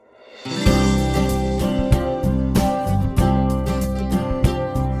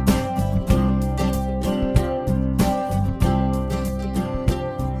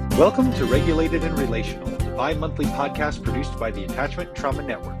Welcome to Regulated and Relational, the bi-monthly podcast produced by the Attachment Trauma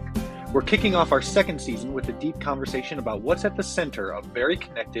Network. We're kicking off our second season with a deep conversation about what's at the center of very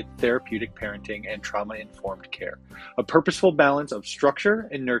connected therapeutic parenting and trauma-informed care, a purposeful balance of structure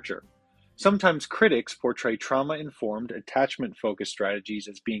and nurture. Sometimes critics portray trauma-informed, attachment-focused strategies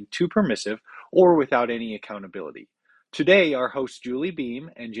as being too permissive or without any accountability. Today, our hosts Julie Beam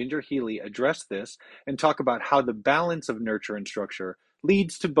and Ginger Healy address this and talk about how the balance of nurture and structure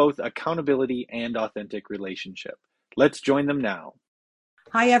leads to both accountability and authentic relationship. Let's join them now.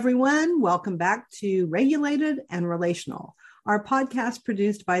 Hi, everyone. Welcome back to Regulated and Relational, our podcast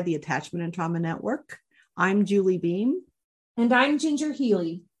produced by the Attachment and Trauma Network. I'm Julie Beam. And I'm Ginger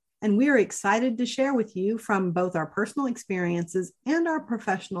Healy. And we're excited to share with you from both our personal experiences and our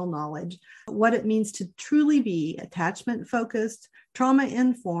professional knowledge what it means to truly be attachment-focused,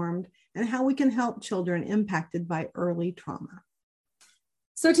 trauma-informed, and how we can help children impacted by early trauma.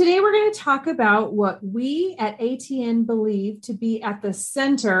 So today we're going to talk about what we at ATN believe to be at the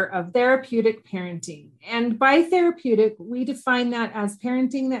center of therapeutic parenting. And by therapeutic, we define that as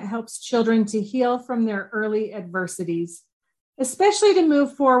parenting that helps children to heal from their early adversities, especially to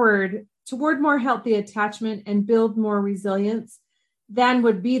move forward toward more healthy attachment and build more resilience than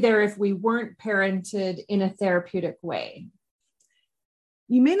would be there if we weren't parented in a therapeutic way.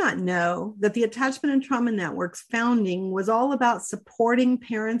 You may not know that the Attachment and Trauma Network's founding was all about supporting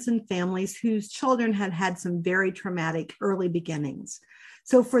parents and families whose children had had some very traumatic early beginnings.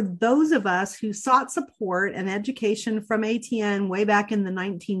 So for those of us who sought support and education from ATN way back in the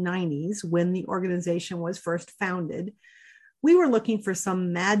 1990s, when the organization was first founded, we were looking for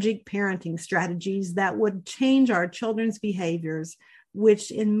some magic parenting strategies that would change our children's behaviors,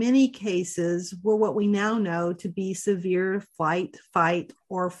 which in many cases were what we now know to be severe flight, fight,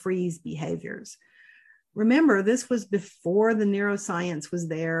 or freeze behaviors. Remember, this was before the neuroscience was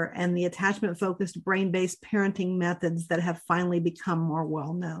there and the attachment-focused brain-based parenting methods that have finally become more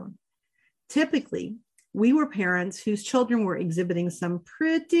well-known. Typically, we were parents whose children were exhibiting some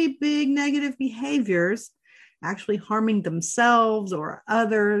pretty big negative behaviors, actually harming themselves or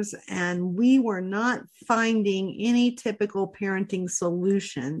others, and we were not finding any typical parenting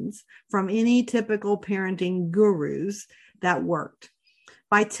solutions from any typical parenting gurus that worked.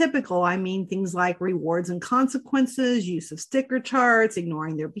 By typical, I mean things like rewards and consequences, use of sticker charts,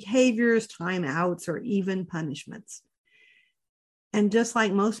 ignoring their behaviors, timeouts, or even punishments. And just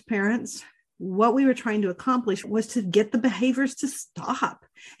like most parents, what we were trying to accomplish was to get the behaviors to stop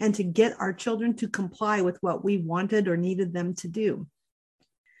and to get our children to comply with what we wanted or needed them to do.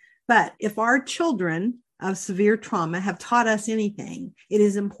 But if our children of severe trauma have taught us anything, it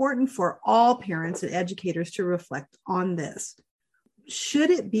is important for all parents and educators to reflect on this.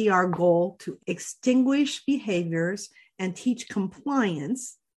 Should it be our goal to extinguish behaviors and teach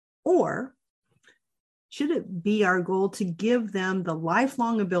compliance, or should it be our goal to give them the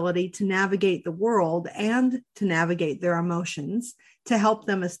lifelong ability to navigate the world and to navigate their emotions, to help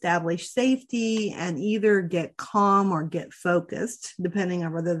them establish safety and either get calm or get focused, depending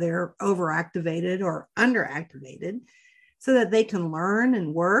on whether they're overactivated or underactivated, so that they can learn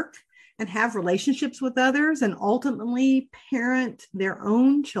and work and have relationships with others and ultimately parent their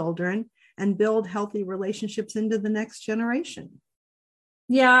own children and build healthy relationships into the next generation?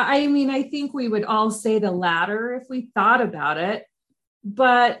 Yeah, I mean, I think we would all say the latter if we thought about it.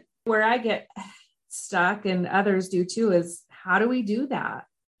 But where I get stuck, and others do too, is how do we do that?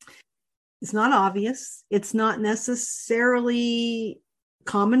 It's not obvious. It's not necessarily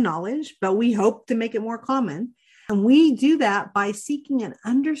common knowledge, but we hope to make it more common. And we do that by seeking an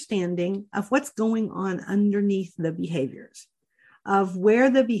understanding of what's going on underneath the behaviors, of where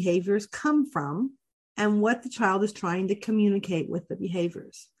the behaviors come from, and what the child is trying to communicate with the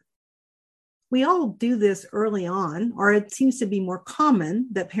behaviors. We all do this early on, or it seems to be more common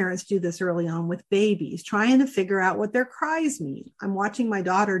that parents do this early on with babies, trying to figure out what their cries mean. I'm watching my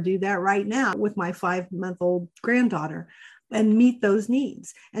daughter do that right now with my 5-month-old granddaughter and meet those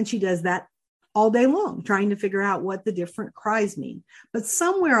needs. And she does that all day long, trying to figure out what the different cries mean. But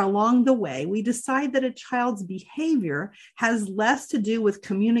somewhere along the way, we decide that a child's behavior has less to do with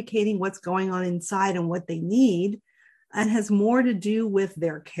communicating what's going on inside and what they need, and has more to do with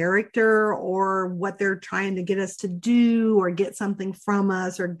their character or what they're trying to get us to do or get something from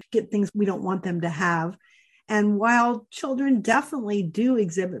us or get things we don't want them to have. And while children definitely do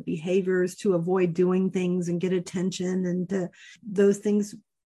exhibit behaviors to avoid doing things and get attention and those things,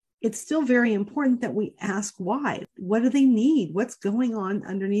 it's still very important that we ask why. What do they need? What's going on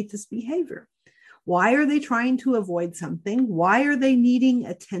underneath this behavior? Why are they trying to avoid something? Why are they needing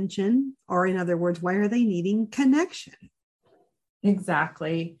attention? Or in other words, why are they needing connection?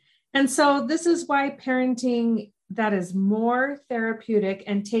 Exactly. And so this is why parenting that is more therapeutic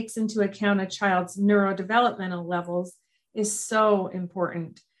and takes into account a child's neurodevelopmental levels is so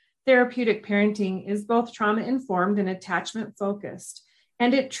important. Therapeutic parenting is both trauma-informed and attachment-focused,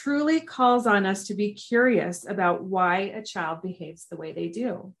 and it truly calls on us to be curious about why a child behaves the way they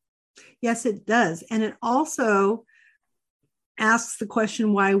do. Yes, it does. And it also asks the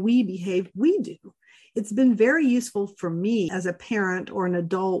question why we behave we do. It's been very useful for me as a parent or an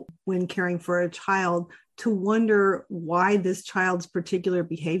adult when caring for a child to wonder why this child's particular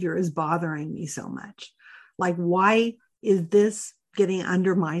behavior is bothering me so much. Like, why is this getting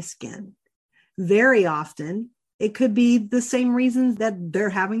under my skin? Very often, it could be the same reasons that they're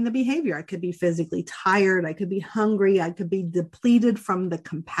having the behavior. I could be physically tired. I could be hungry. I could be depleted from the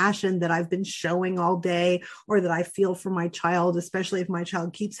compassion that I've been showing all day or that I feel for my child, especially if my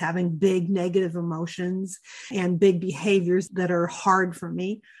child keeps having big negative emotions and big behaviors that are hard for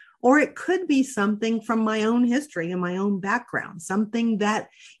me. Or it could be something from my own history and my own background, something that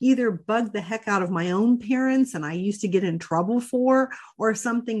either bugged the heck out of my own parents and I used to get in trouble for, or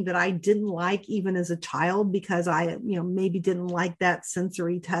something that I didn't like even as a child because I, maybe didn't like that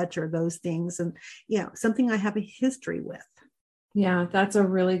sensory touch or those things. And, something I have a history with. Yeah, that's a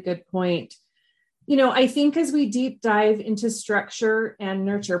really good point. I think as we deep dive into structure and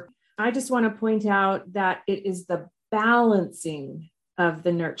nurture, I just want to point out that it is the balancing of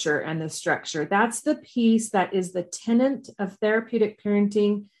the nurture and the structure. That's the piece that is the tenet of therapeutic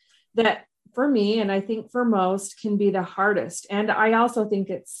parenting that for me, and I think for most, can be the hardest. And I also think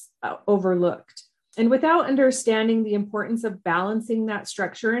it's overlooked. And without understanding the importance of balancing that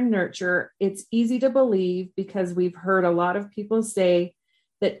structure and nurture, it's easy to believe, because we've heard a lot of people say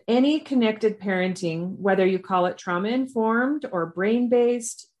that any connected parenting, whether you call it trauma-informed or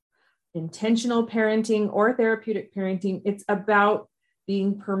brain-based, intentional parenting or therapeutic parenting, it's about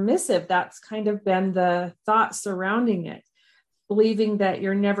being permissive. That's kind of been the thought surrounding it, believing that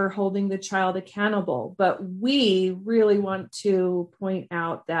you're never holding the child accountable. But we really want to point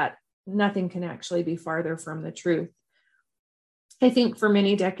out that nothing can actually be farther from the truth. I think for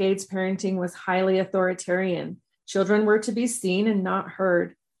many decades, parenting was highly authoritarian. Children were to be seen and not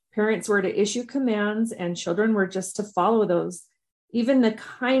heard. Parents were to issue commands and children were just to follow those. Even the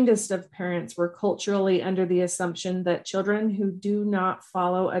kindest of parents were culturally under the assumption that children who do not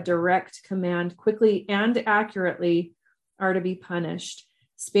follow a direct command quickly and accurately are to be punished.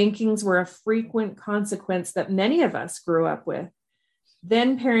 Spankings were a frequent consequence that many of us grew up with.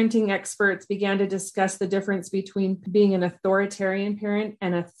 Then parenting experts began to discuss the difference between being an authoritarian parent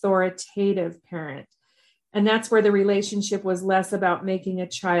and authoritative parent. And that's where the relationship was less about making a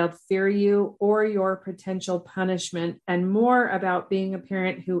child fear you or your potential punishment, and more about being a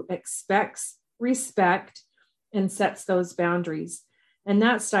parent who expects respect and sets those boundaries. And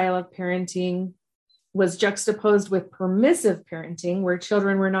that style of parenting was juxtaposed with permissive parenting, where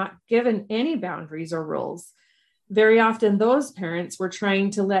children were not given any boundaries or rules. Very often, those parents were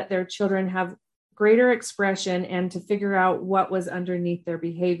trying to let their children have greater expression and to figure out what was underneath their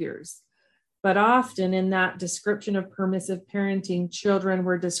behaviors. But often in that description of permissive parenting, children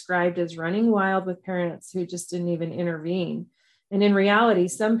were described as running wild with parents who just didn't even intervene. And in reality,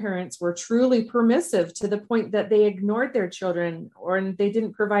 some parents were truly permissive to the point that they ignored their children or they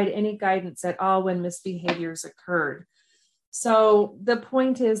didn't provide any guidance at all when misbehaviors occurred. So the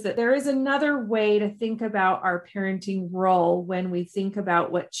point is that there is another way to think about our parenting role when we think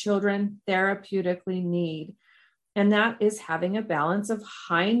about what children therapeutically need. And that is having a balance of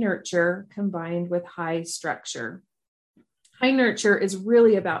high nurture combined with high structure. High nurture is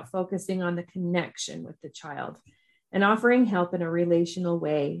really about focusing on the connection with the child and offering help in a relational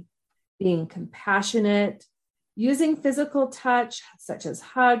way, being compassionate, using physical touch, such as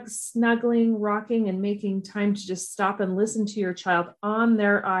hugs, snuggling, rocking, and making time to just stop and listen to your child on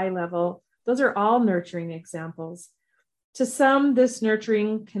their eye level. Those are all nurturing examples. To some, this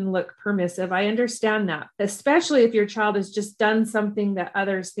nurturing can look permissive. I understand that, especially if your child has just done something that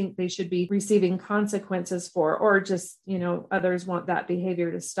others think they should be receiving consequences for, or just, others want that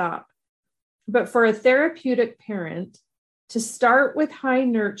behavior to stop. But for a therapeutic parent, to start with high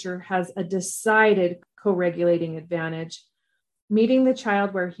nurture has a decided co-regulating advantage. Meeting the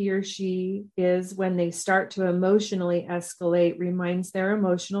child where he or she is when they start to emotionally escalate reminds their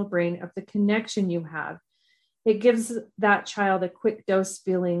emotional brain of the connection you have. It gives that child a quick dose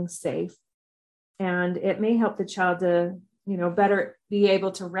feeling safe, and it may help the child to, better be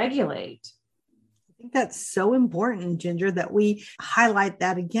able to regulate. I think that's so important, Ginger, that we highlight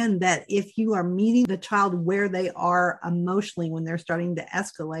that again, that if you are meeting the child where they are emotionally when they're starting to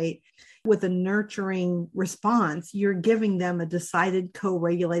escalate, with a nurturing response, you're giving them a decided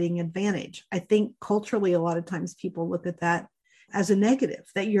co-regulating advantage. I think culturally, a lot of times people look at that as a negative,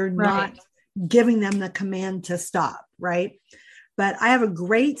 that you're not giving them the command to stop, right? But I have a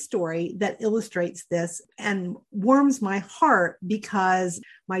great story that illustrates this and warms my heart, because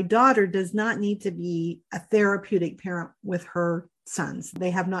my daughter does not need to be a therapeutic parent with her sons.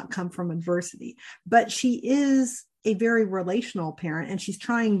 They have not come from adversity, but she is a very relational parent, and she's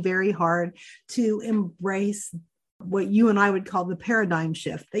trying very hard to embrace what you and I would call the paradigm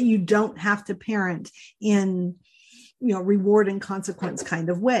shift, that you don't have to parent in reward and consequence kind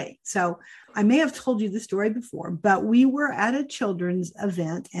of way. So I may have told you the story before, but we were at a children's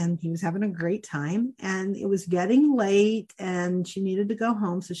event and he was having a great time, and it was getting late and she needed to go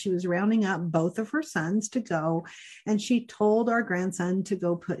home. So she was rounding up both of her sons to go. And she told our grandson to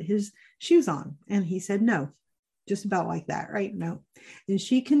go put his shoes on. And he said, no. Just about like that, right? No. And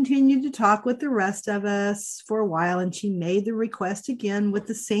she continued to talk with the rest of us for a while, and she made the request again with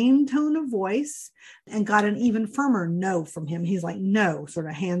the same tone of voice and got an even firmer no from him. He's like, no, sort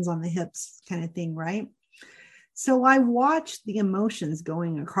of hands on the hips kind of thing, right? So I watched the emotions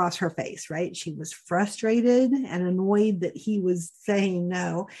going across her face, right? She was frustrated and annoyed that he was saying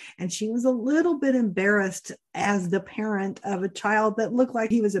no. And she was a little bit embarrassed as the parent of a child that looked like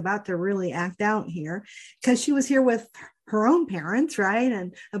he was about to really act out here, because she was here with her own parents, right?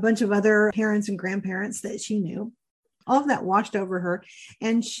 And a bunch of other parents and grandparents that she knew. All of that washed over her,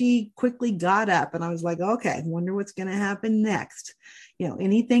 and she quickly got up, and I was like, okay, I wonder what's going to happen next.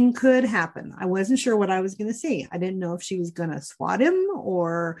 Anything could happen. I wasn't sure what I was going to see. I didn't know if she was going to swat him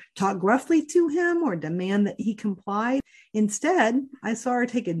or talk gruffly to him or demand that he comply. Instead, I saw her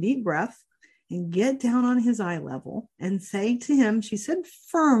take a deep breath and get down on his eye level and say to him, she said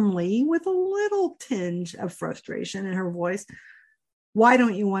firmly with a little tinge of frustration in her voice, why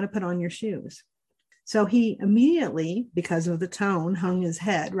don't you want to put on your shoes? So he immediately, because of the tone, hung his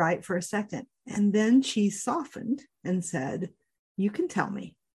head right for a second. And then she softened and said, you can tell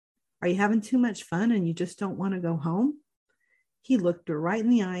me, are you having too much fun and you just don't want to go home? He looked her right in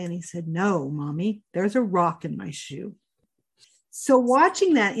the eye and he said, no, mommy, there's a rock in my shoe. So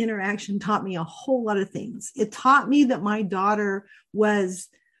watching that interaction taught me a whole lot of things. It taught me that my daughter was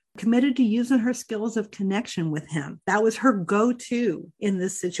committed to using her skills of connection with him. That was her go-to in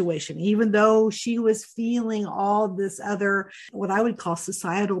this situation, even though she was feeling all this other, what I would call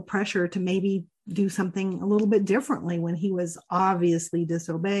societal pressure to maybe do something a little bit differently when he was obviously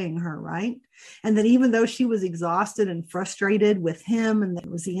disobeying her, right? And that even though she was exhausted and frustrated with him and that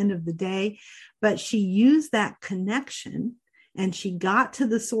it was the end of the day, but she used that connection and she got to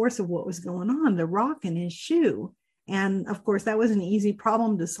the source of what was going on, the rock in his shoe. And of course, that was an easy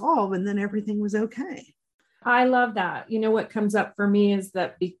problem to solve. And then everything was okay. I love that. What comes up for me is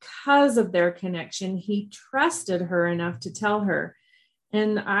that because of their connection, he trusted her enough to tell her.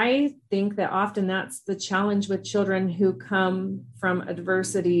 And I think that often that's the challenge with children who come from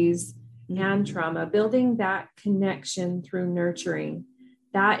adversities and trauma, building that connection through nurturing,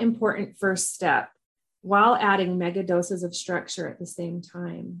 that important first step, while adding mega doses of structure at the same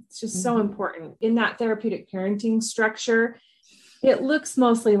time. It's just so important. In that therapeutic parenting structure, it looks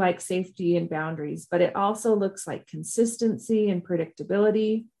mostly like safety and boundaries, but it also looks like consistency and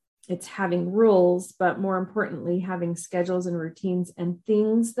predictability. It's having rules, but more importantly, having schedules and routines and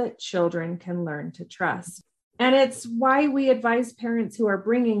things that children can learn to trust. And it's why we advise parents who are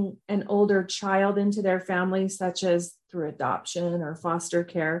bringing an older child into their family, such as through adoption or foster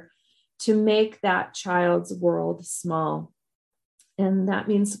care, to make that child's world small. And that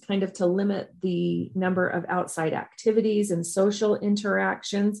means kind of to limit the number of outside activities and social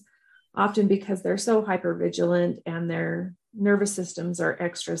interactions, often because they're so hypervigilant and their nervous systems are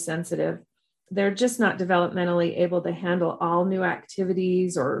extra sensitive. They're just not developmentally able to handle all new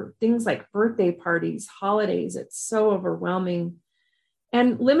activities or things like birthday parties, holidays. It's so overwhelming.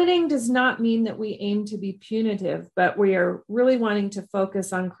 And limiting does not mean that we aim to be punitive, but we are really wanting to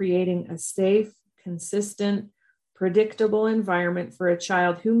focus on creating a safe, consistent, predictable environment for a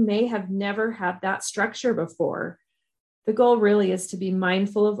child who may have never had that structure before. The goal really is to be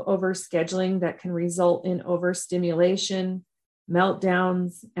mindful of overscheduling that can result in overstimulation,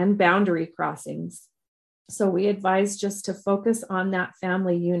 meltdowns, and boundary crossings. So we advise just to focus on that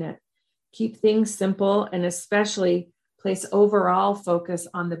family unit, keep things simple, and especially place overall focus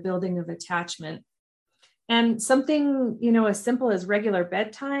on the building of attachment. And something, as simple as regular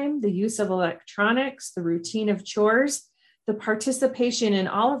bedtime, the use of electronics, the routine of chores, the participation in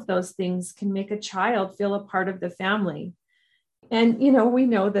all of those things can make a child feel a part of the family. And, we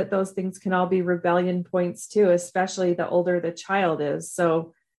know that those things can all be rebellion points too, especially the older the child is.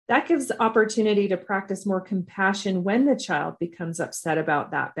 So That gives opportunity to practice more compassion when the child becomes upset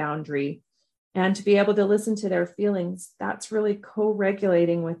about that boundary, and to be able to listen to their feelings. That's really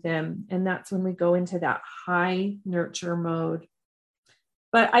co-regulating with them. And that's when we go into that high nurture mode.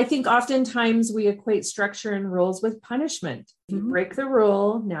 But I think oftentimes we equate structure and rules with punishment. If you break the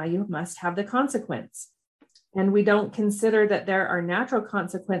rule, now you must have the consequence. And we don't consider that there are natural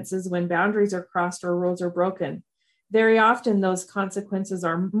consequences when boundaries are crossed or rules are broken. Very often those consequences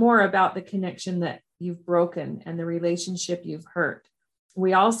are more about the connection that you've broken and the relationship you've hurt.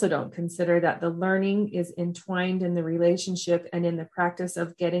 We also don't consider that the learning is entwined in the relationship and in the practice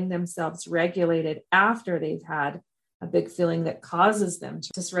of getting themselves regulated after they've had a big feeling that causes them to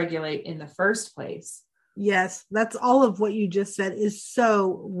dysregulate in the first place. Yes, that's all of what you just said is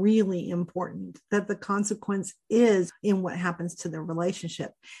so really important, that the consequence is in what happens to the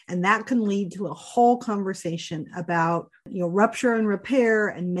relationship. And that can lead to a whole conversation about, rupture and repair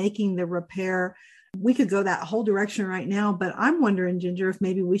and making the repair. We could go that whole direction right now, but I'm wondering, Ginger, if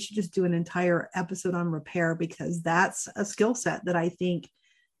maybe we should just do an entire episode on repair, because that's a skill set that I think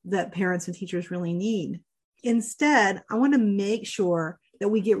that parents and teachers really need. Instead, I want to make sure that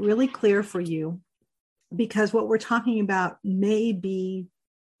we get really clear for you, because what we're talking about may be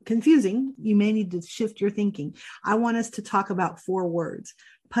confusing. You may need to shift your thinking. I want us to talk about 4 words: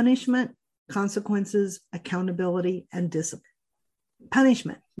 punishment, consequences, accountability, and discipline.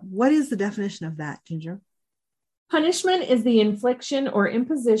 Punishment. What is the definition of that, Ginger? Punishment is the infliction or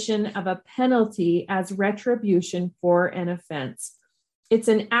imposition of a penalty as retribution for an offense. It's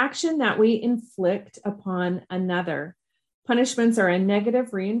an action that we inflict upon another. Punishments are a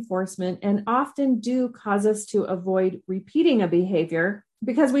negative reinforcement and often do cause us to avoid repeating a behavior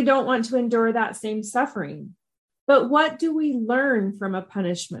because we don't want to endure that same suffering. But what do we learn from a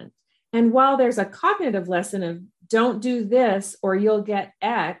punishment? And while there's a cognitive lesson of don't do this or you'll get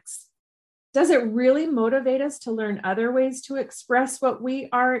X, does it really motivate us to learn other ways to express what we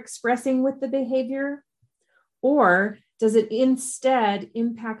are expressing with the behavior? Or does it instead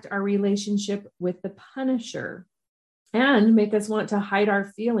impact our relationship with the punisher and make us want to hide our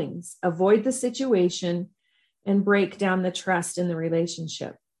feelings, avoid the situation, and break down the trust in the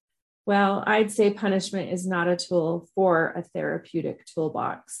relationship? Well, I'd say punishment is not a tool for a therapeutic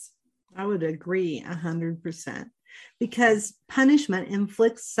toolbox. I would agree 100%, because punishment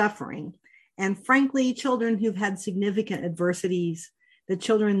inflicts suffering. And frankly, children who've had significant adversities, the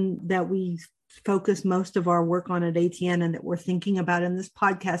children that we focus most of our work on at ATN and that we're thinking about in this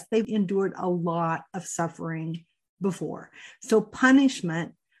podcast, they've endured a lot of suffering before. So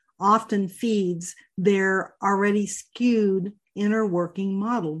punishment often feeds their already skewed inner working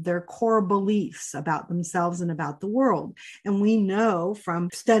model, their core beliefs about themselves and about the world. And we know from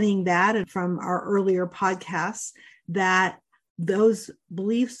studying that and from our earlier podcasts that those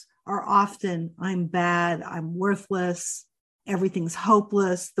beliefs are often, I'm bad, I'm worthless, everything's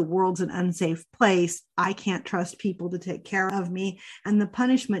hopeless, the world's an unsafe place, I can't trust people to take care of me. And the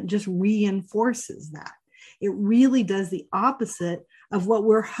punishment just reinforces that. It really does the opposite of what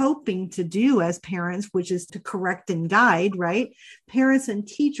we're hoping to do as parents, which is to correct and guide, right? Parents and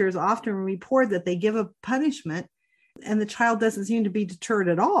teachers often report that they give a punishment and the child doesn't seem to be deterred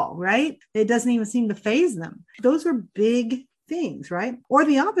at all, right? It doesn't even seem to faze them. Those are big things, right? Or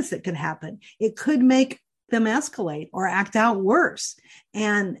the opposite could happen. It could make them escalate or act out worse.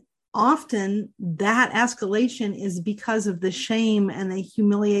 And often that escalation is because of the shame and the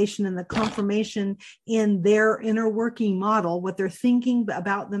humiliation and the confirmation in their inner working model, what they're thinking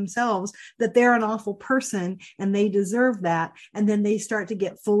about themselves, that they're an awful person and they deserve that. And then they start to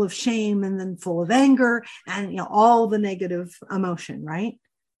get full of shame and then full of anger and all the negative emotion, right?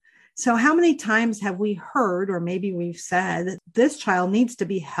 So how many times have we heard, or maybe we've said, that this child needs to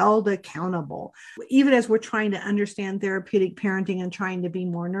be held accountable, even as we're trying to understand therapeutic parenting and trying to be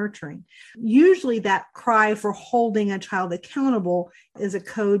more nurturing? Usually that cry for holding a child accountable is a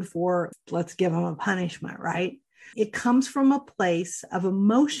code for, let's give them a punishment, right? It comes from a place of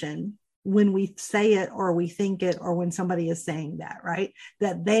emotion when we say it or we think it, or when somebody is saying that, right?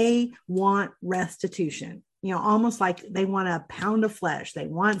 That they want restitution. Almost like they want a pound of flesh. They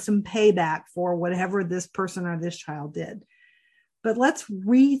want some payback for whatever this person or this child did. But let's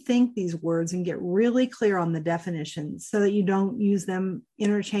rethink these words and get really clear on the definitions so that you don't use them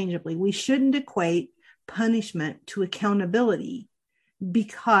interchangeably. We shouldn't equate punishment to accountability,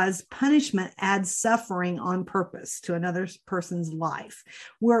 because punishment adds suffering on purpose to another person's life,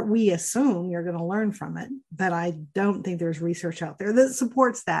 where we assume you're going to learn from it. But I don't think there's research out there that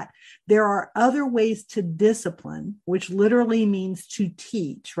supports that. There are other ways to discipline, which literally means to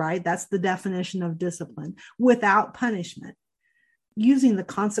teach, right? That's the definition of discipline, without punishment. using the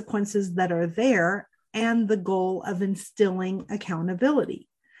consequences that are there and the goal of instilling accountability.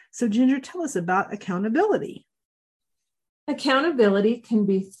 So Ginger, tell us about accountability. Accountability can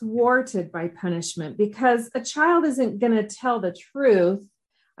be thwarted by punishment because a child isn't going to tell the truth.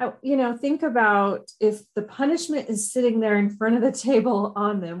 Think about if the punishment is sitting there in front of the table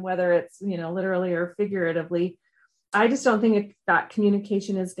on them, whether it's, literally or figuratively. I just don't think that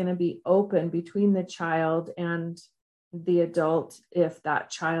communication is going to be open between the child and the adult. If that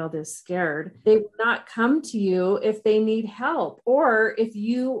child is scared, they will not come to you if they need help, or if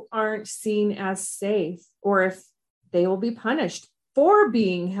you aren't seen as safe, or if they will be punished for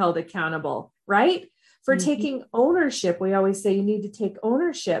being held accountable, right? For taking ownership. We always say you need to take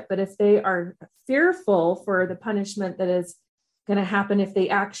ownership, but if they are fearful for the punishment that is going to happen if they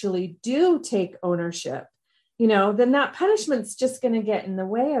actually do take ownership, then that punishment's just going to get in the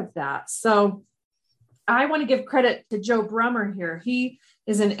way of that. So I want to give credit to Joe Brummer here. He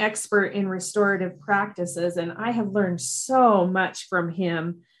is an expert in restorative practices, and I have learned so much from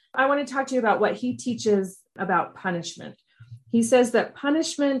him. I want to talk to you about what he teaches about punishment. He says that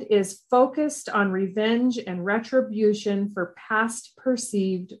punishment is focused on revenge and retribution for past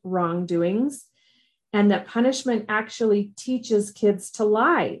perceived wrongdoings, and that punishment actually teaches kids to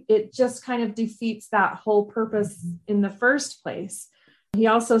lie. It just kind of defeats that whole purpose in the first place. He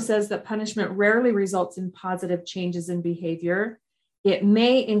also says that punishment rarely results in positive changes in behavior. It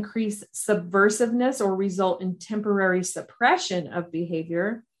may increase subversiveness or result in temporary suppression of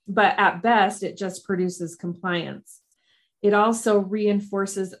behavior, but at best, it just produces compliance. It also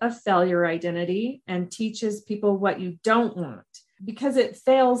reinforces a failure identity and teaches people what you don't want, because it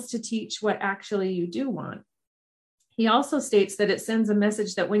fails to teach what actually you do want. He also states that it sends a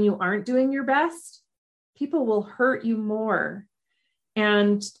message that when you aren't doing your best, people will hurt you more.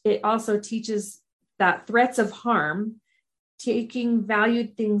 And it also teaches that threats of harm, taking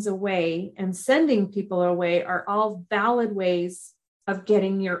valued things away and sending people away are all valid ways of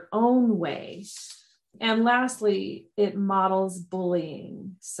getting your own way. And lastly, it models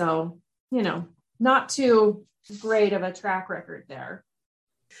bullying. So, not too great of a track record there.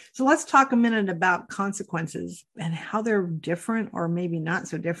 So let's talk a minute about consequences and how they're different, or maybe not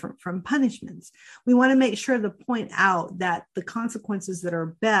so different, from punishments. We want to make sure to point out that the consequences that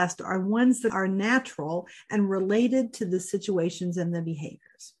are best are ones that are natural and related to the situations and the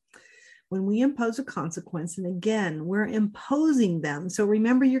behaviors. When we impose a consequence, and again, we're imposing them. So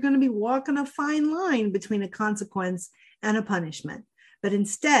remember, you're going to be walking a fine line between a consequence and a punishment. But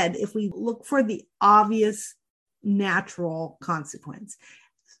instead, if we look for the obvious natural consequence,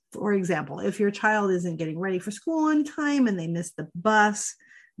 for example, if your child isn't getting ready for school on time and they miss the bus,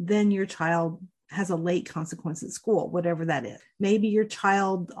 then your child has a late consequence at school, whatever that is. Maybe your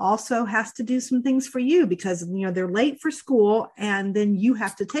child also has to do some things for you because, they're late for school, and then you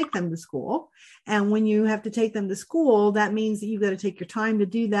have to take them to school. And when you have to take them to school, that means that you've got to take your time to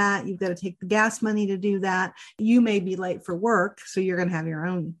do that. You've got to take the gas money to do that. You may be late for work, so you're going to have your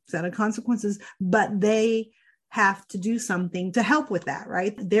own set of consequences, but they have to do something to help with that,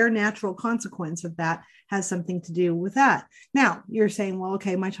 right? Their natural consequence of that has something to do with that. Now, you're saying, well,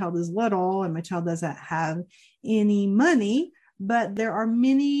 okay, my child is little and my child doesn't have any money, but there are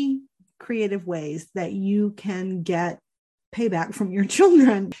many creative ways that you can get payback from your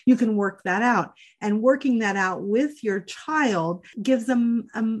children. You can work that out. And working that out with your child gives them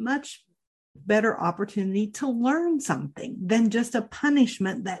a much better opportunity to learn something than just a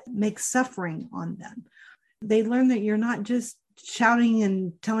punishment that makes suffering on them. They learn that you're not just shouting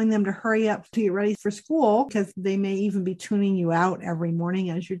and telling them to hurry up to get ready for school, because they may even be tuning you out every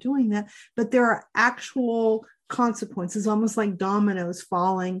morning as you're doing that. But there are actual consequences, almost like dominoes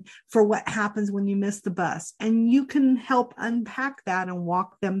falling, for what happens when you miss the bus. And you can help unpack that and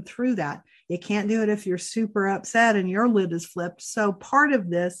walk them through that. You can't do it if you're super upset and your lid is flipped. So part of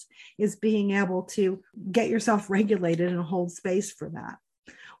this is being able to get yourself regulated and hold space for that.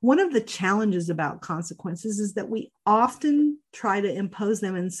 One of the challenges about consequences is that we often try to impose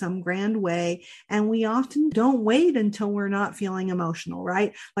them in some grand way, and we often don't wait until we're not feeling emotional,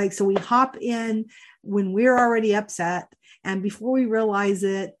 right? So we hop in when we're already upset, and before we realize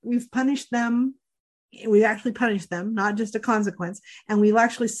it, we've punished them. We've actually punished them, not just a consequence, and we've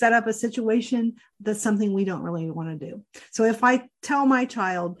actually set up a situation that's something we don't really want to do. So if I tell my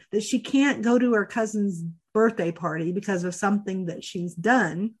child that she can't go to her cousin's birthday party because of something that she's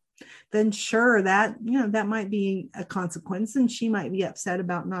done, then sure, that might be a consequence, and she might be upset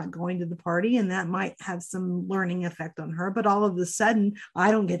about not going to the party, and that might have some learning effect on her. But all of a sudden,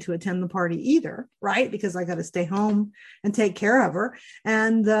 I don't get to attend the party either, right? Because I got to stay home and take care of her.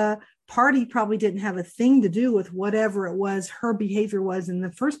 And the party probably didn't have a thing to do with whatever it was her behavior was in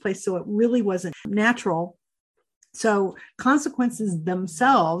the first place. So it really wasn't natural. So consequences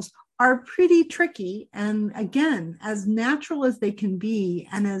themselves are pretty tricky. And again, as natural as they can be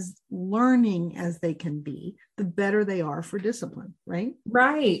and as learning as they can be, the better they are for discipline, right?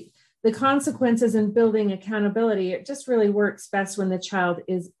 Right. The consequences in building accountability, it just really works best when the child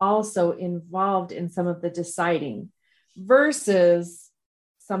is also involved in some of the deciding versus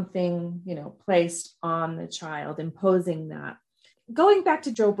something, placed on the child, imposing that. Going back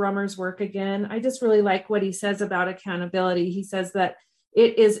to Joe Brummer's work again, I just really like what he says about accountability. He says that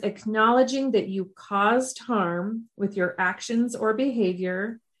it is acknowledging that you caused harm with your actions or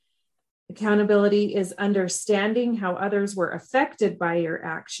behavior. Accountability is understanding how others were affected by your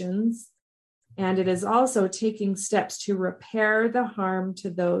actions. And it is also taking steps to repair the harm to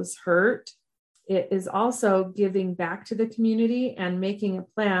those hurt. It is also giving back to the community and making a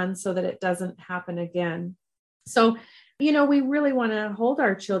plan so that it doesn't happen again. So, we really want to hold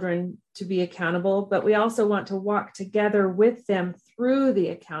our children to be accountable, but we also want to walk together with them through the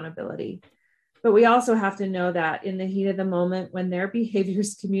accountability. But we also have to know that in the heat of the moment, when their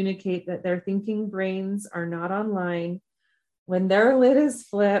behaviors communicate that their thinking brains are not online, when their lid is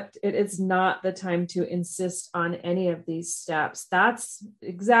flipped, it is not the time to insist on any of these steps. That's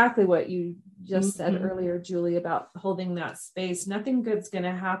exactly what you just said earlier, Julie, about holding that space. Nothing good's going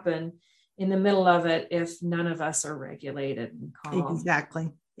to happen in the middle of it if none of us are regulated and calm.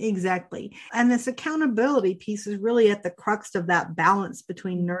 Exactly. And this accountability piece is really at the crux of that balance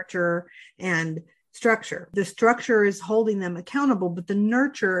between nurture and structure. The structure is holding them accountable, but the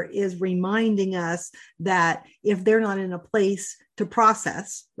nurture is reminding us that if they're not in a place to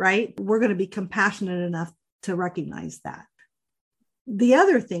process, right, we're going to be compassionate enough to recognize that. The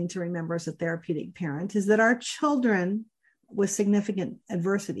other thing to remember as a therapeutic parent is that our children with significant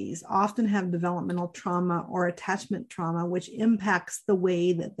adversities often have developmental trauma or attachment trauma, which impacts the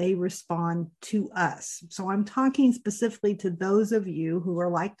way that they respond to us. So I'm talking specifically to those of you who are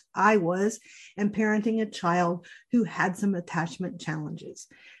like I was and parenting a child who had some attachment challenges.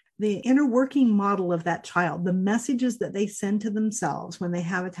 The inner working model of that child, the messages that they send to themselves when they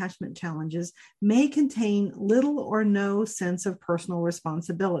have attachment challenges, may contain little or no sense of personal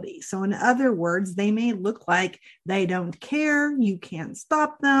responsibility. So in other words, they may look like they don't care, you can't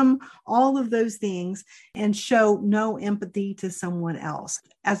stop them, all of those things, and show no empathy to someone else.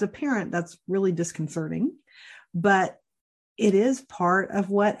 As a parent, that's really disconcerting, but it is part of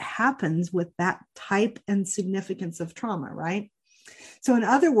what happens with that type and significance of trauma, right? So in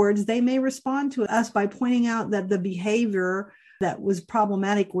other words, they may respond to us by pointing out that the behavior that was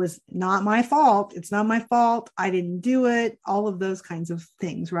problematic was not my fault. It's not my fault. I didn't do it. All of those kinds of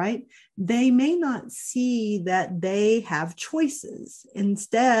things, right? They may not see that they have choices.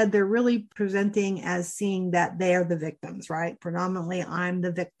 Instead, they're really presenting as seeing that they are the victims, right? Predominantly, I'm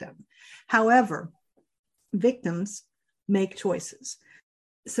the victim. However, victims make choices.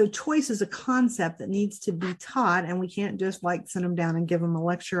 So choice is a concept that needs to be taught, and we can't just send them down and give them a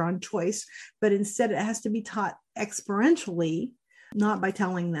lecture on choice, but instead it has to be taught experientially, not by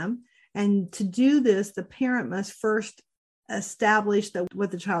telling them. And to do this, the parent must first establish that what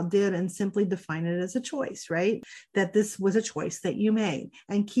the child did and simply define it as a choice, right? That this was a choice that you made,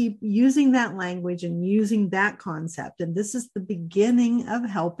 and keep using that language and using that concept. And this is the beginning of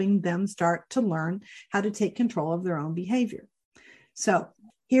helping them start to learn how to take control of their own behavior. So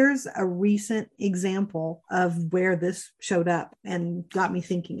here's a recent example of where this showed up and got me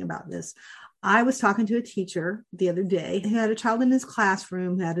thinking about this. I was talking to a teacher the other day who had a child in his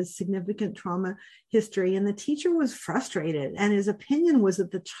classroom who had a significant trauma history, and the teacher was frustrated. And his opinion was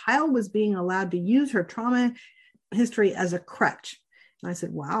that the child was being allowed to use her trauma history as a crutch. And I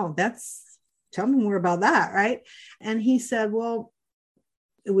said, wow, tell me more about that, right? And he said, well,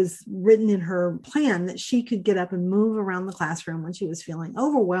 it was written in her plan that she could get up and move around the classroom when she was feeling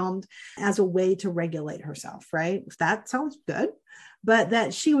overwhelmed as a way to regulate herself, right? That sounds good. But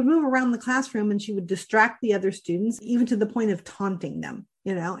that she would move around the classroom and she would distract the other students, even to the point of taunting them,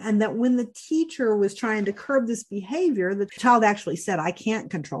 and that when the teacher was trying to curb this behavior, the child actually said, I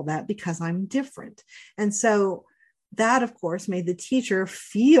can't control that because I'm different. And so that, of course, made the teacher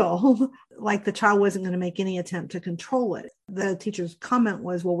feel like the child wasn't going to make any attempt to control it. The teacher's comment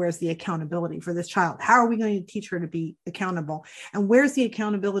was, well, where's the accountability for this child? How are we going to teach her to be accountable? And where's the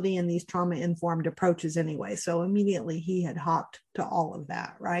accountability in these trauma-informed approaches anyway? So immediately he had hopped to all of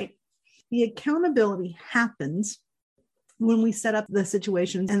that, right? The accountability happens when we set up the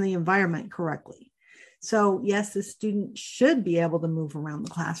situation and the environment correctly. So yes, the student should be able to move around the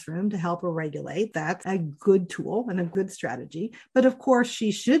classroom to help her regulate. That's a good tool and a good strategy. But of course,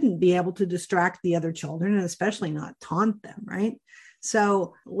 she shouldn't be able to distract the other children and especially not taunt them, right?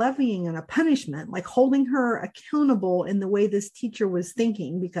 So levying a punishment, like holding her accountable in the way this teacher was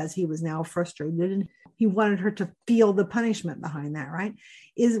thinking, because he was now frustrated and he wanted her to feel the punishment behind that, right?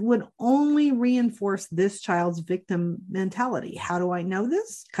 Would only reinforce this child's victim mentality. How do I know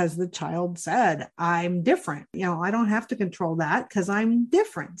this? Because the child said, I'm different. I don't have to control that because I'm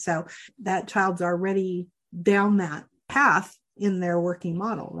different. So that child's already down that path in their working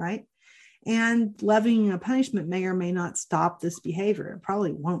model, right? And levying a punishment may or may not stop this behavior. It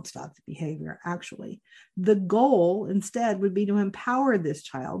probably won't stop the behavior, actually. The goal instead would be to empower this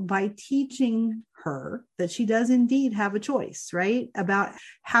child by teaching her that she does indeed have a choice, right? About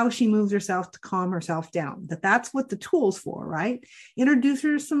how she moves herself to calm herself down, that's what the tool's for, right? Introduce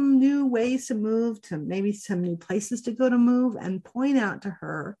her some new ways to move, to maybe some new places to go to move, and point out to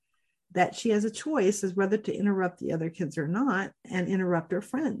her that she has a choice as whether to interrupt the other kids or not and interrupt her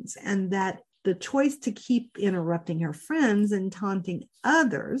friends. And that the choice to keep interrupting her friends and taunting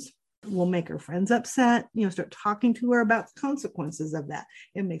others will make her friends upset. Start talking to her about the consequences of that.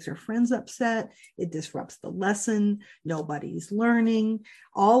 It makes her friends upset. It disrupts the lesson. Nobody's learning.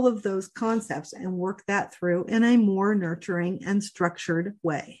 All of those concepts, and work that through in a more nurturing and structured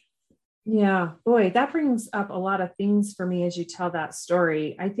way. Yeah, boy, that brings up a lot of things for me as you tell that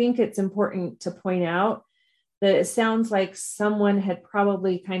story. I think it's important to point out that it sounds like someone had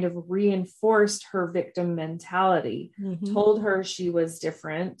probably kind of reinforced her victim mentality, told her she was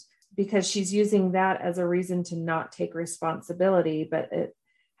different, because she's using that as a reason to not take responsibility, but it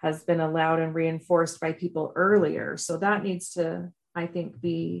has been allowed and reinforced by people earlier. So that needs to, I think,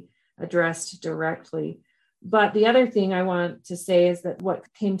 be addressed directly. But the other thing I want to say is that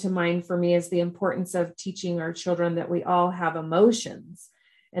what came to mind for me is the importance of teaching our children that we all have emotions,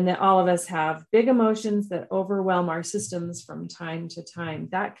 and that all of us have big emotions that overwhelm our systems from time to time.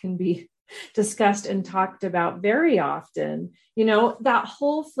 That can be discussed and talked about very often. That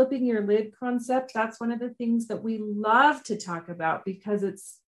whole flipping your lid concept, that's one of the things that we love to talk about because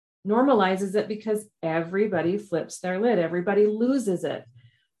it's normalizes it, because everybody flips their lid. Everybody loses it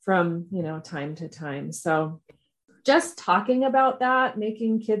from, time to time. So just talking about that,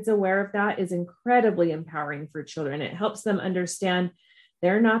 making kids aware of that, is incredibly empowering for children. It helps them understand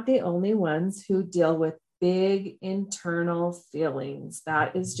they're not the only ones who deal with big internal feelings.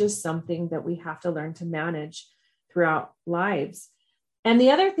 That is just something that we have to learn to manage throughout lives. And the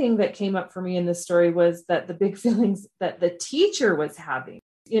other thing that came up for me in this story was that the big feelings that the teacher was having,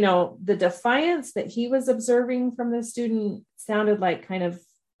 the defiance that he was observing from the student sounded like kind of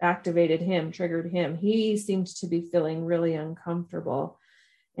activated him, triggered him. He seemed to be feeling really uncomfortable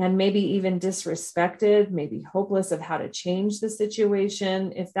and maybe even disrespected, maybe hopeless of how to change the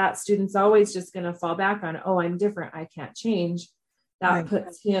situation. If that student's always just going to fall back on, oh, I'm different, I can't change, that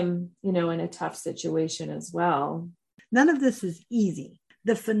puts him, in a tough situation as well. None of this is easy.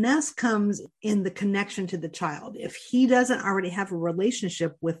 The finesse comes in the connection to the child. If he doesn't already have a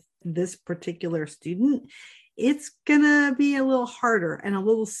relationship with this particular student, it's going to be a little harder and a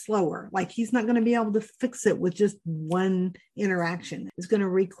little slower. Like, he's not going to be able to fix it with just one interaction. It's going to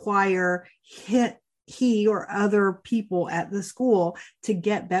require he or other people at the school to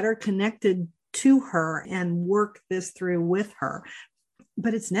get better connected to her and work this through with her.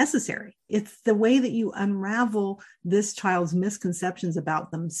 But it's necessary. It's the way that you unravel this child's misconceptions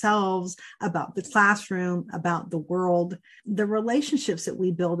about themselves, about the classroom, about the world. The relationships that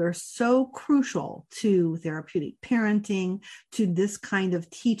we build are so crucial to therapeutic parenting, to this kind of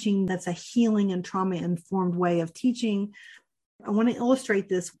teaching that's a healing and trauma-informed way of teaching. I want to illustrate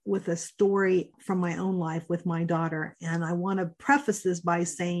this with a story from my own life with my daughter. And I want to preface this by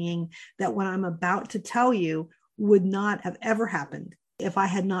saying that what I'm about to tell you would not have ever happened if I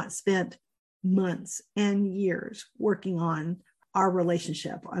had not spent months and years working on our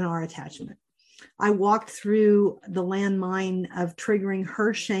relationship and our attachment. I walked through the landmine of triggering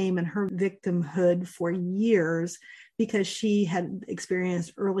her shame and her victimhood for years because she had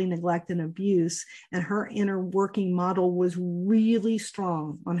experienced early neglect and abuse, and her inner working model was really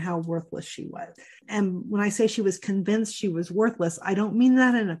strong on how worthless she was. And when I say she was convinced she was worthless, I don't mean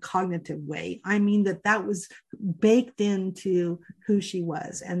that in a cognitive way. I mean that was baked into who she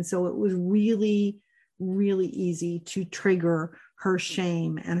was. And so it was really, really easy to trigger her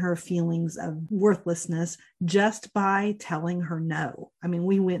shame and her feelings of worthlessness just by telling her no. I mean,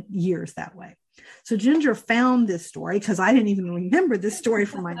 we went years that way. So Ginger found this story, because I didn't even remember this story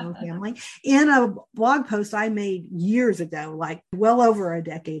from my own family, in a blog post I made years ago, like well over a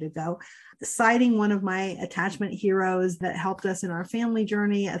decade ago, citing one of my attachment heroes that helped us in our family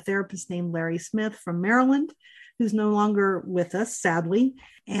journey, a therapist named Larry Smith from Maryland, who's no longer with us, sadly.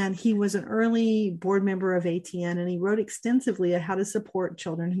 And he was an early board member of ATN, and he wrote extensively on how to support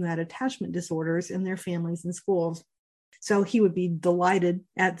children who had attachment disorders in their families and schools. So he would be delighted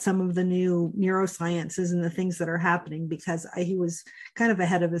at some of the new neurosciences and the things that are happening, because he was kind of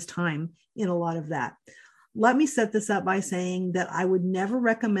ahead of his time in a lot of that. Let me set this up by saying that I would never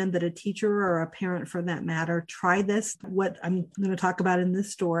recommend that a teacher or a parent, for that matter, try this, what I'm going to talk about in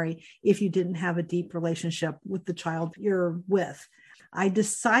this story, if you didn't have a deep relationship with the child you're with. I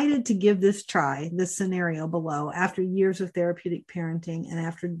decided to give this try, this scenario below, after years of therapeutic parenting and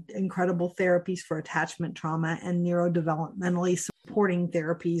after incredible therapies for attachment trauma and neurodevelopmentally supporting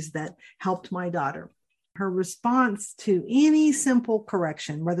therapies that helped my daughter. Her response to any simple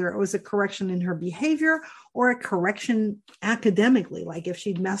correction, whether it was a correction in her behavior or a correction academically, like if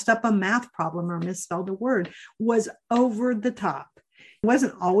she'd messed up a math problem or misspelled a word, was over the top. It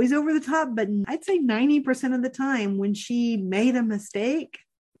wasn't always over the top, but I'd say 90% of the time when she made a mistake,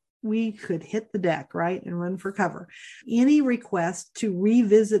 we could hit the deck, right, and run for cover. Any request to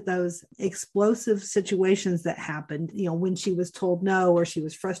revisit those explosive situations that happened, when she was told no or she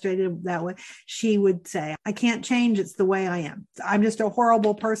was frustrated that way, she would say, I can't change. It's the way I am. I'm just a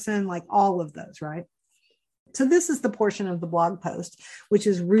horrible person, like all of those, right? So this is the portion of the blog post which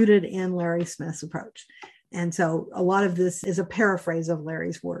is rooted in Larry Smith's approach. And so a lot of this is a paraphrase of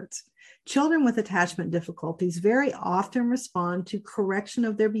Larry's words. Children with attachment difficulties very often respond to correction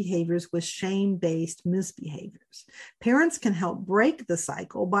of their behaviors with shame-based misbehaviors. Parents can help break the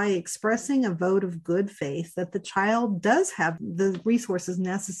cycle by expressing a vote of good faith that the child does have the resources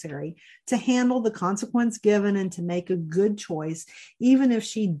necessary to handle the consequence given and to make a good choice, even if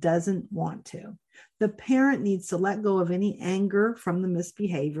she doesn't want to. The parent needs to let go of any anger from the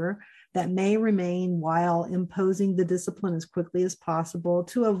misbehavior that may remain while imposing the discipline as quickly as possible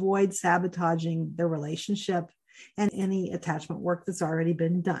to avoid sabotaging the relationship and any attachment work that's already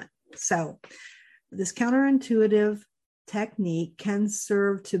been done. So this counterintuitive technique can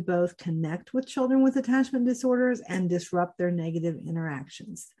serve to both connect with children with attachment disorders and disrupt their negative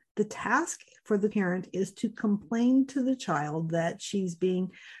interactions. The task for the parent is to complain to the child that she's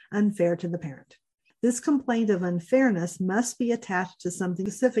being unfair to the parent. This complaint of unfairness must be attached to something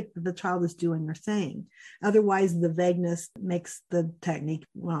specific that the child is doing or saying. Otherwise, the vagueness makes the technique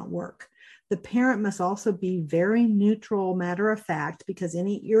not work. The parent must also be very neutral, matter of fact, because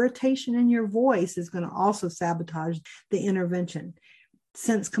any irritation in your voice is going to also sabotage the intervention.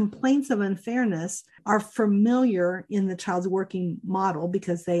 Since complaints of unfairness are familiar in the child's working model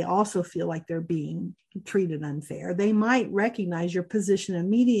because they also feel like they're being treated unfair, they might recognize your position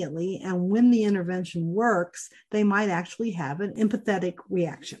immediately. And when the intervention works, they might actually have an empathetic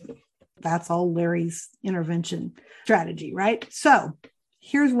reaction. That's all Larry's intervention strategy, right? So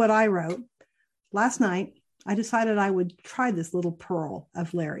here's what I wrote. Last night, I decided I would try this little pearl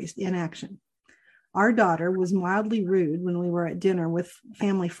of Larry's in action. Our daughter was mildly rude when we were at dinner with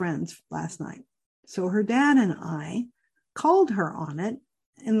family friends last night. So her dad and I called her on it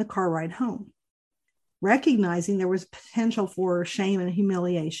in the car ride home. Recognizing there was potential for shame and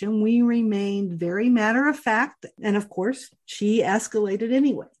humiliation, we remained very matter of fact. And of course, she escalated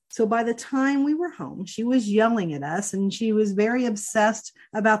anyway. So by the time we were home, she was yelling at us and she was very obsessed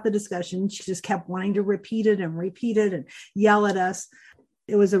about the discussion. She just kept wanting to repeat it and yell at us.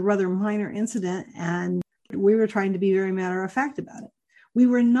 It was a rather minor incident, and we were trying to be very matter of fact about it. We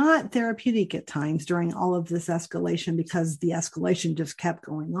were not therapeutic at times during all of this escalation because the escalation just kept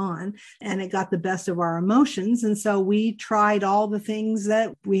going on and it got the best of our emotions. And so we tried all the things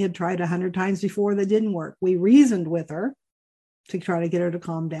that we had tried 100 times before that didn't work. We reasoned with her to try to get her to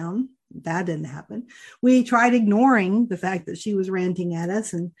calm down. That didn't happen. We tried ignoring the fact that she was ranting at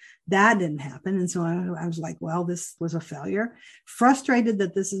us, and that didn't happen. And so I was like, well, this was a failure. Frustrated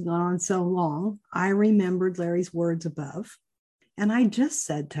that this has gone on so long, I remembered Larry's words above. And I just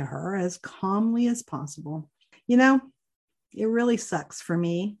said to her as calmly as possible, it really sucks for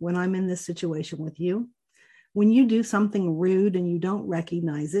me when I'm in this situation with you. When you do something rude and you don't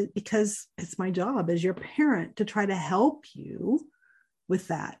recognize it, because it's my job as your parent to try to help you with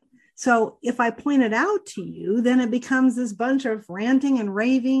that. So if I point it out to you, then it becomes this bunch of ranting and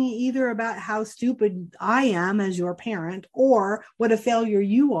raving, either about how stupid I am as your parent or what a failure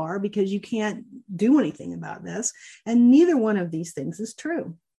you are because you can't do anything about this. And neither one of these things is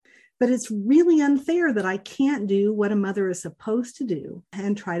true. But it's really unfair that I can't do what a mother is supposed to do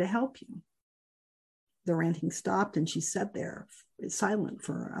and try to help you. The ranting stopped and she sat there silent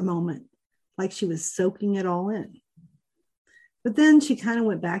for a moment, like she was soaking it all in. But then she kind of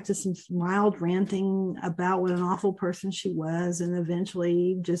went back to some mild ranting about what an awful person she was. And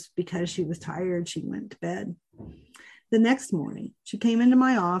eventually, just because she was tired, she went to bed. The next morning, she came into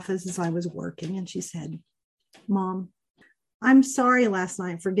my office as I was working and she said, "Mom, I'm sorry last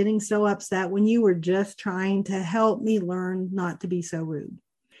night for getting so upset when you were just trying to help me learn not to be so rude.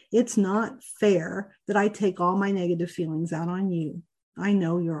 It's not fair that I take all my negative feelings out on you. I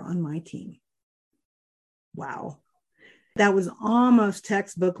know you're on my team." Wow. That was almost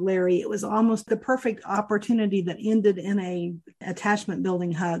textbook Larry. It was almost the perfect opportunity that ended in a attachment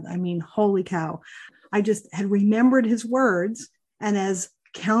building hug. I mean, holy cow. I just had remembered his words, and as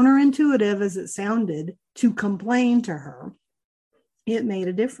counterintuitive as it sounded to complain to her, it made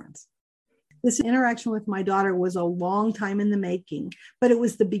a difference. This interaction with my daughter was a long time in the making, but it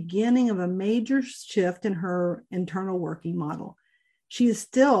was the beginning of a major shift in her internal working model. She is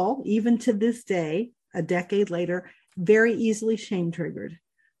still, even to this day, a decade later, very easily shame triggered,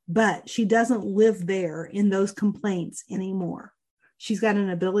 but she doesn't live there in those complaints anymore. She's got an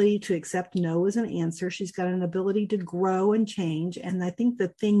ability to accept no as an answer. She's got an ability to grow and change. And I think the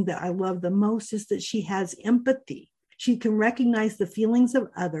thing that I love the most is that she has empathy. She can recognize the feelings of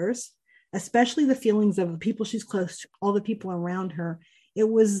others, especially the feelings of the people she's close to, all the people around her. It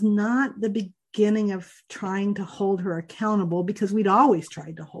was not the beginning of trying to hold her accountable, because we'd always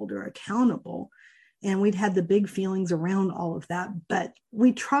tried to hold her accountable. And we'd had the big feelings around all of that, but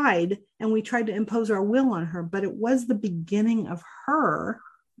we tried to impose our will on her, but it was the beginning of her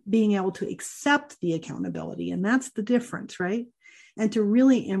being able to accept the accountability. And that's the difference, right? And to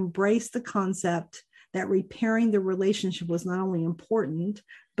really embrace the concept that repairing the relationship was not only important,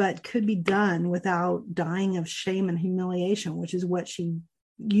 but could be done without dying of shame and humiliation, which is what she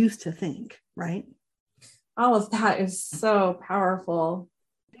used to think, right? All of that is so powerful.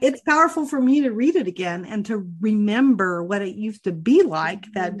 It's powerful for me to read it again and to remember what it used to be like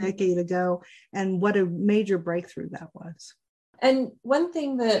that decade ago and what a major breakthrough that was. And one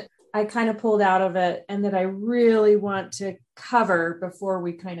thing that I kind of pulled out of it and that I really want to cover before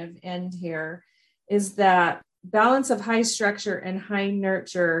we kind of end here is that balance of high structure and high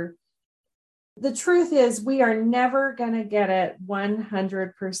nurture. The truth is we are never going to get it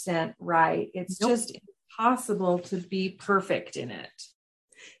 100% right. It's just impossible to be perfect in it.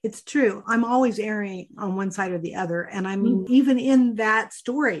 It's true. I'm always erring on one side or the other. And I mean, even in that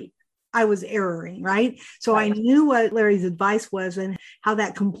story, I was erring, right? So I knew what Larry's advice was and how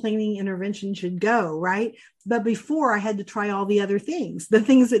that complaining intervention should go, right? But before I had to try all the other things, the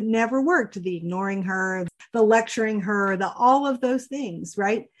things that never worked, the ignoring her, the lecturing her, all of those things,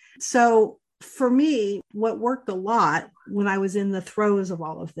 right? So for me, what worked a lot when I was in the throes of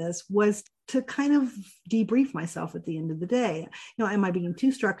all of this was to kind of debrief myself at the end of the day. Am I being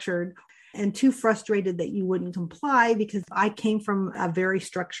too structured and too frustrated that you wouldn't comply? Because I came from a very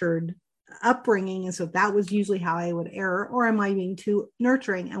structured upbringing. And so that was usually how I would err. Or am I being too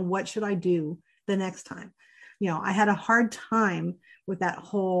nurturing? And what should I do the next time? I had a hard time with that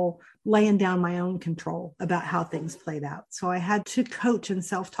whole laying down my own control about how things played out. So I had to coach and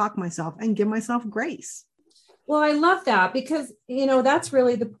self-talk myself and give myself grace. Well, I love that because, that's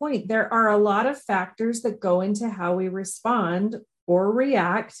really the point. There are a lot of factors that go into how we respond or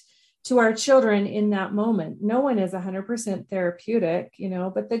react to our children in that moment. No one is 100% therapeutic,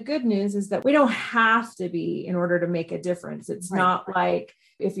 but the good news is that we don't have to be in order to make a difference. It's not like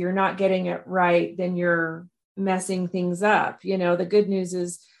if you're not getting it right, then you're messing things up. The good news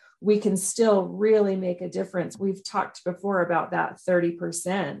is we can still really make a difference. We've talked before about that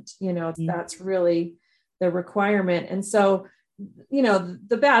 30%, that's really the requirement. And so,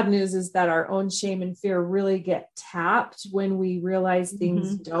 the bad news is that our own shame and fear really get tapped when we realize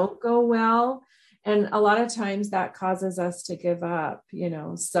things don't go well. And a lot of times that causes us to give up,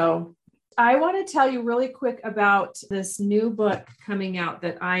 So I want to tell you really quick about this new book coming out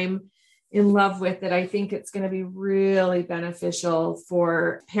that I'm in love with, that I think it's going to be really beneficial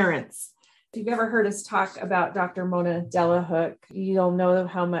for parents. If you've ever heard us talk about Dr. Mona Delahooke, you'll know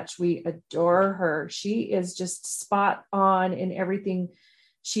how much we adore her. She is just spot on in everything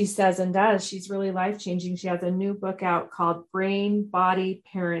she says and does. She's really life-changing. She has a new book out called Brain Body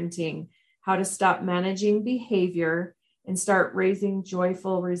Parenting: How to Stop Managing Behavior and Start Raising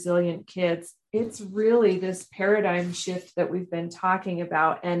Joyful, Resilient Kids. It's really this paradigm shift that we've been talking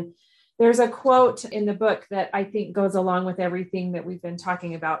about. And there's a quote in the book that I think goes along with everything that we've been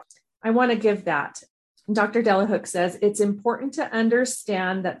talking about. I want to give that. Dr. Delahooke says, it's important to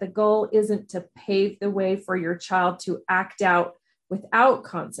understand that the goal isn't to pave the way for your child to act out without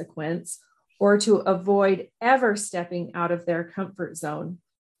consequence or to avoid ever stepping out of their comfort zone.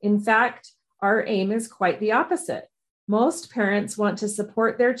 In fact, our aim is quite the opposite. Most parents want to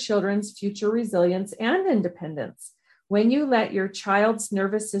support their children's future resilience and independence. When you let your child's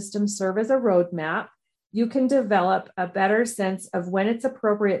nervous system serve as a roadmap, you can develop a better sense of when it's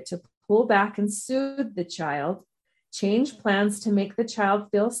appropriate to pull back and soothe the child, change plans to make the child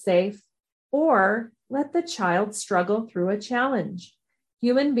feel safe, or let the child struggle through a challenge.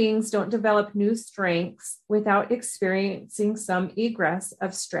 Human beings don't develop new strengths without experiencing some egress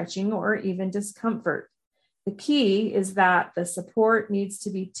of stretching or even discomfort. The key is that the support needs to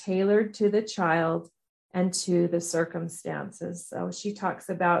be tailored to the child and to the circumstances. So she talks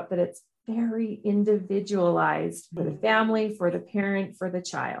about that it's very individualized for the family, for the parent, for the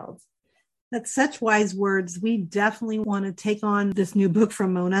child. That's such wise words. We definitely want to take on this new book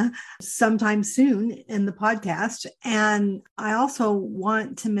from Mona sometime soon in the podcast. And I also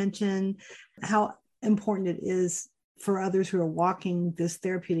want to mention how important it is for others who are walking this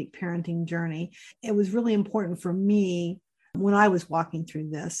therapeutic parenting journey. It was really important for me when I was walking through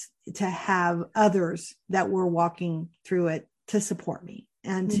this to have others that were walking through it to support me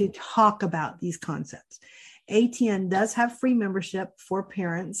and to talk about these concepts. ATN does have free membership for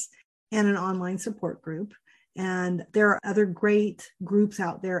parents and an online support group. And there are other great groups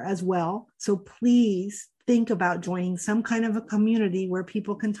out there as well. So please think about joining some kind of a community where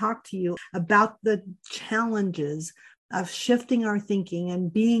people can talk to you about the challenges of shifting our thinking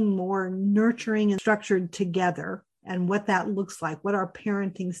and being more nurturing and structured together, and what that looks like, what our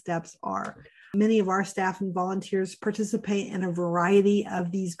parenting steps are. Many of our staff and volunteers participate in a variety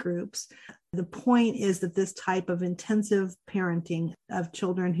of these groups. The point is that this type of intensive parenting of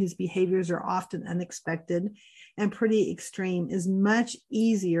children whose behaviors are often unexpected and pretty extreme is much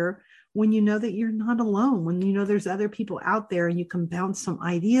easier when you know that you're not alone, when you know there's other people out there and you can bounce some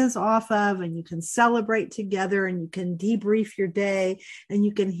ideas off of, and you can celebrate together, and you can debrief your day, and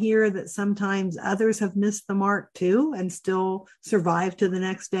you can hear that sometimes others have missed the mark too and still survive to the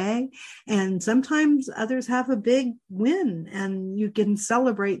next day. And sometimes others have a big win and you can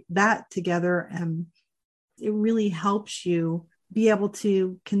celebrate that together. And it really helps you be able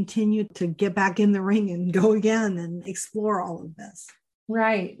to continue to get back in the ring and go again and explore all of this.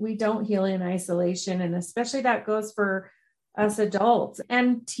 Right. We don't heal in isolation. And especially that goes for us adults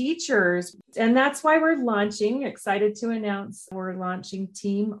and teachers. And that's why excited to announce, we're launching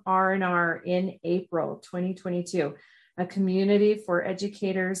Team R&R in April 2022, a community for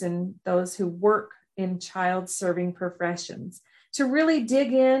educators and those who work in child serving professions to really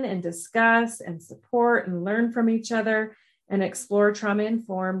dig in and discuss and support and learn from each other and explore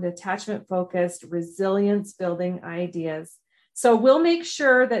trauma-informed, attachment-focused, resilience-building ideas. So we'll make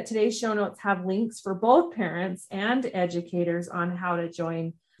sure that today's show notes have links for both parents and educators on how to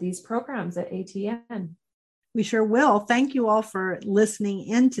join these programs at ATN. We sure will. Thank you all for listening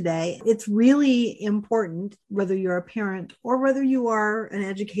in today. It's really important, whether you're a parent or whether you are an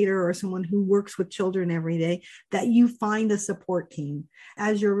educator or someone who works with children every day, that you find a support team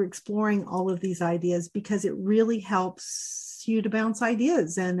as you're exploring all of these ideas, because it really helps you to bounce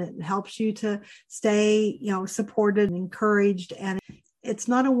ideas and it helps you to stay, supported and encouraged. And it's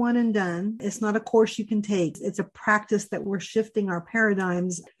not a one and done. It's not a course you can take. It's a practice that we're shifting our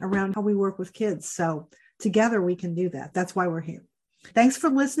paradigms around how we work with kids. So together we can do that. That's why we're here. Thanks for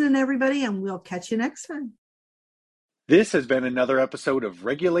listening, everybody, and we'll catch you next time. This has been another episode of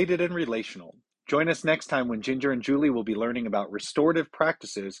Regulated and Relational. Join us next time when Ginger and Julie will be learning about restorative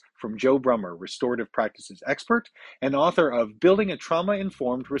practices from Joe Brummer, restorative practices expert and author of Building a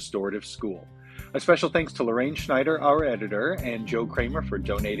Trauma-Informed Restorative School. A special thanks to Lorraine Schneider, our editor, and Joe Kramer for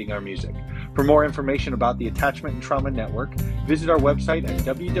donating our music. For more information about the Attachment and Trauma Network, visit our website at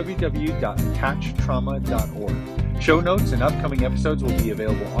www.attachtrauma.org. Show notes and upcoming episodes will be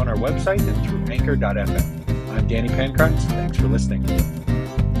available on our website and through anchor.fm. I'm Danny Pankratz. Thanks for listening.